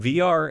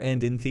VR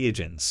and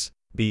entheogens.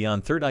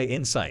 Beyond Third Eye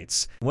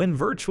Insights, when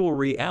virtual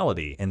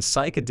reality and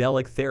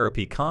psychedelic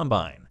therapy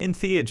combine,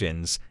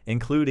 entheogens,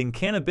 including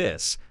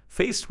cannabis,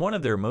 faced one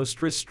of their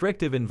most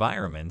restrictive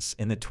environments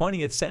in the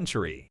 20th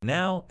century.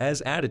 Now,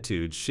 as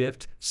attitudes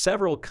shift,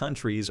 several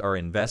countries are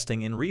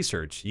investing in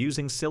research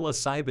using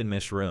psilocybin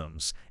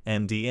mushrooms,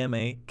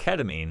 MDMA,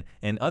 ketamine,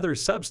 and other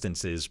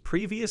substances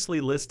previously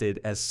listed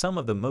as some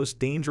of the most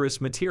dangerous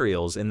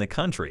materials in the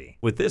country.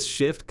 With this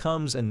shift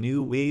comes a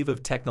new wave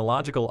of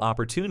technological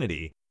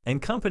opportunity, and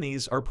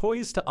companies are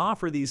poised to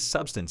offer these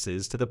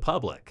substances to the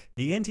public.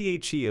 The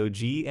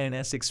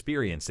entheogens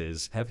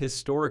experiences have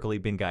historically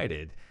been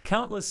guided.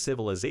 Countless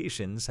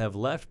civilizations have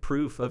left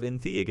proof of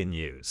entheogen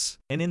use.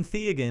 An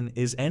entheogen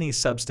is any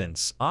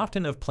substance,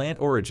 often of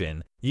plant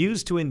origin,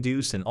 used to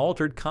induce an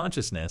altered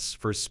consciousness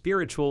for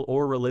spiritual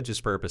or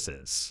religious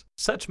purposes.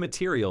 Such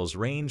materials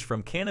range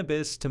from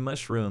cannabis to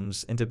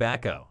mushrooms and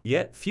tobacco.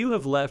 Yet few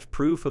have left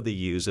proof of the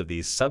use of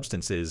these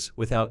substances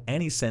without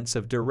any sense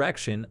of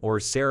direction or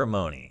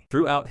ceremony.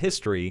 Throughout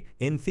history,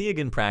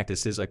 entheogen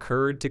practices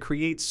occurred to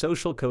create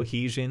social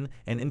cohesion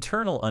and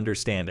internal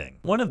understanding.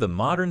 One of the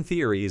modern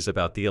theories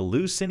about the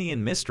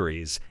Eleusinian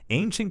mysteries,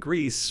 ancient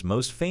Greece's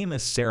most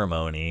famous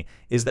ceremony,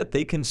 is that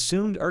they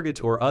consumed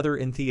ergot or other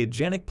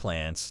entheogenic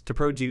plants to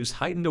produce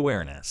heightened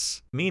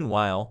awareness.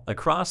 Meanwhile,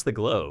 across the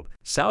globe,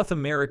 South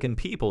American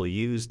people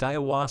used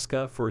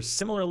ayahuasca for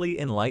similarly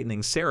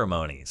enlightening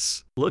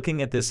ceremonies.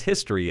 Looking at this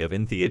history of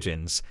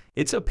entheogens,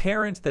 it's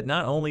apparent that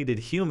not only did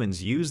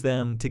humans use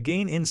them to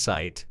gain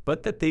insight,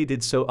 but that they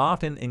did so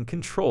often in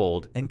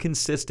controlled and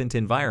consistent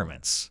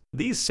environments.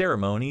 These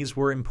ceremonies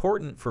were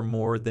important for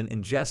more than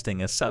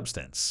ingesting a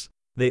substance.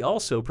 They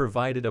also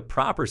provided a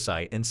proper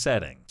site and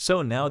setting.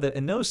 So now that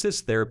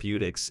Enosis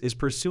Therapeutics is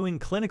pursuing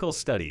clinical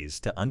studies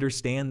to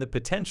understand the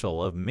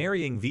potential of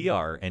marrying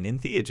VR and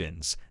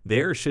entheogens,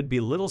 there should be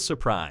little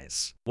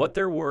surprise. What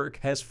their work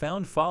has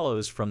found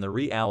follows from the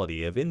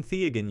reality of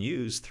entheogen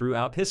use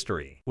throughout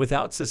history.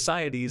 Without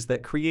societies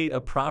that create a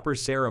proper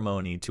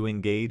ceremony to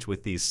engage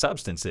with these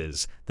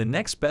substances, the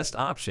next best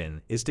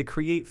option is to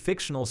create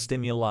fictional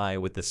stimuli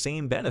with the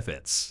same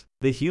benefits.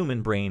 The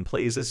human brain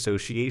plays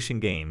association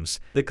games.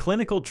 The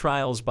clinical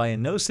trials by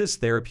Enosis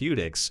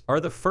Therapeutics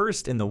are the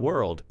first in the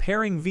world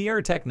pairing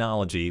VR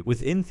technology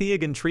with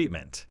entheogen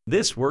treatment.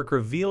 This work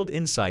revealed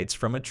insights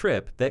from a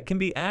trip that can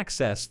be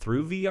accessed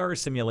through VR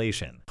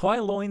simulation.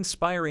 While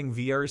awe-inspiring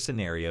VR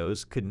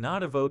scenarios could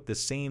not evoke the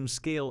same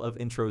scale of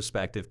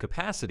introspective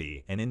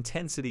capacity and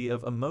intensity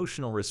of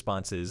emotional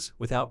responses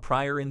without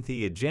prior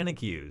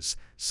entheogenic use,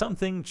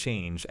 something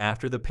changed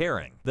after the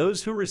pairing.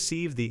 Those who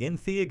received the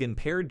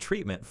entheogen-paired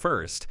treatment first,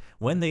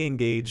 when they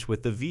engaged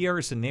with the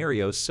VR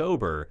scenario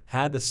sober,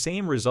 had the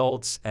same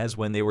results as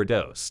when they were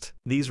dosed.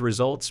 These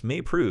results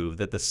may prove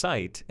that the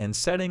site and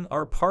setting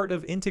are part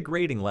of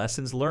integrating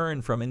lessons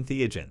learned from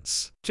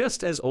entheogens.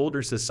 Just as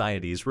older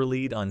societies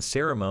relied on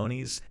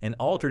ceremonies and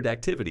altered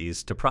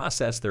activities to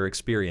process their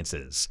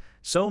experiences,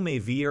 so may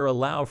VR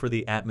allow for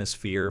the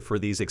atmosphere for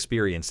these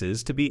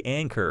experiences to be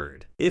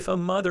anchored. If a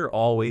mother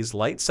always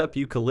lights up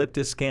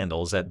eucalyptus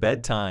candles at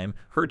bedtime,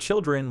 her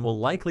children will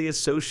likely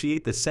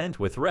associate the scent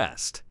with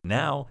rest.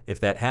 Now, if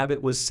that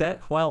habit was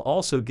set while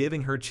also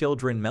giving her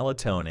children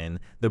melatonin,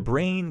 the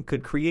brain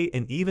could create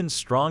an even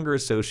stronger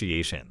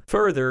association.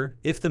 Further,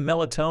 if the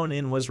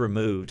melatonin was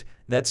removed,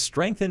 that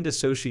strengthened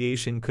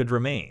association could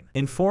remain.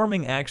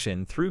 Informing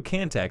action through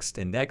context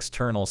and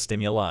external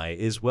stimuli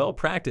is well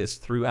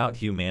practiced throughout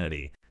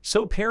humanity.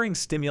 So pairing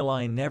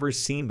stimuli never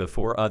seen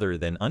before other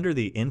than under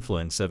the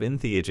influence of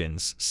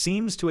entheogens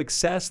seems to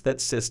access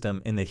that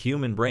system in the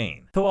human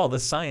brain. Though all the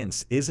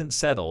science isn't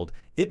settled,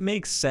 it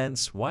makes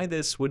sense why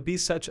this would be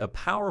such a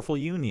powerful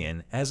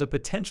union as a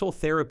potential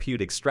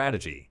therapeutic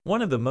strategy.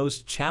 One of the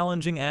most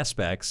challenging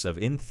aspects of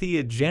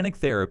entheogenic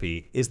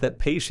therapy is that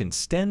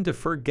patients tend to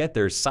forget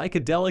their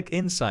psychedelic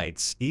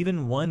insights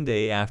even one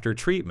day after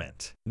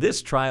treatment.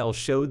 This trial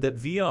showed that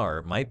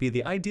VR might be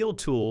the ideal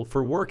tool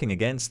for working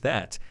against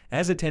that,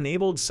 as it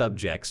enabled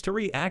subjects to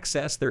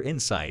re-access their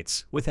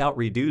insights without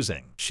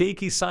reducing.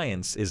 Shaky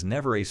science is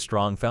never a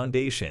strong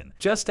foundation.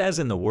 Just as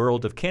in the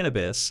world of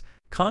cannabis,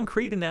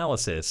 concrete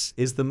analysis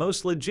is the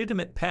most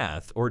legitimate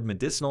path toward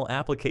medicinal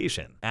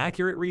application.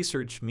 Accurate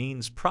research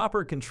means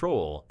proper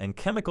control and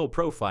chemical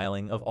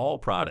profiling of all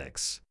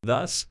products.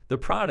 Thus, the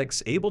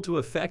products able to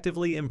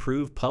effectively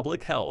improve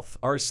public health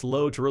are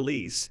slow to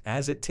release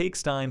as it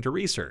takes time to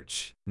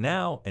research.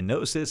 Now,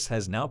 Enosis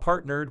has now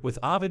partnered with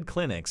Ovid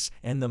Clinics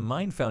and the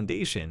Mind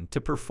Foundation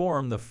to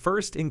perform the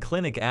first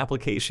in-clinic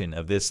application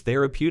of this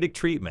therapeutic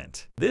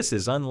treatment. This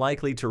is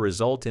unlikely to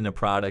result in a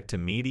product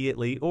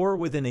immediately or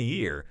within a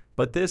year,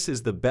 but this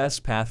is the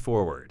best path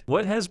forward.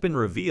 What has been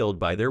revealed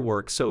by their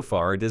work so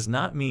far does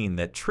not mean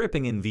that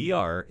tripping in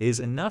VR is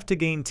enough to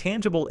gain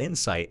tangible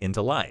insight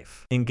into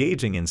life.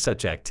 Engaging in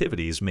such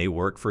activities may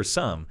work for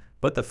some,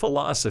 But the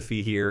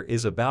philosophy here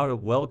is about a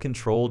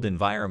well-controlled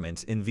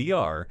environment in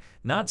VR,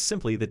 not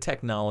simply the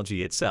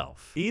technology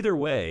itself. Either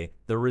way,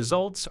 the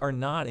results are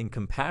not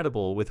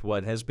incompatible with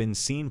what has been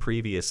seen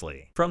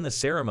previously. From the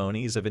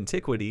ceremonies of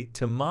antiquity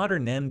to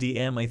modern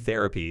MDMA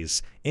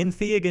therapies,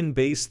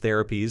 entheogen-based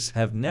therapies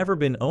have never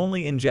been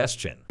only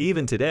ingestion.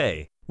 Even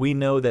today, we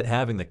know that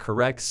having the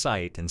correct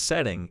site and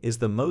setting is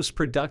the most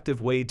productive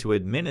way to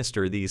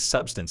administer these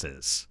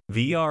substances.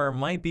 VR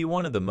might be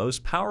one of the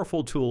most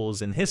powerful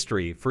tools in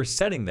history for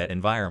setting that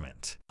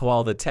environment.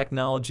 While the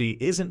technology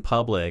isn't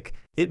public,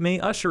 it may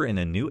usher in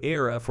a new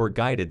era for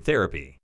guided therapy.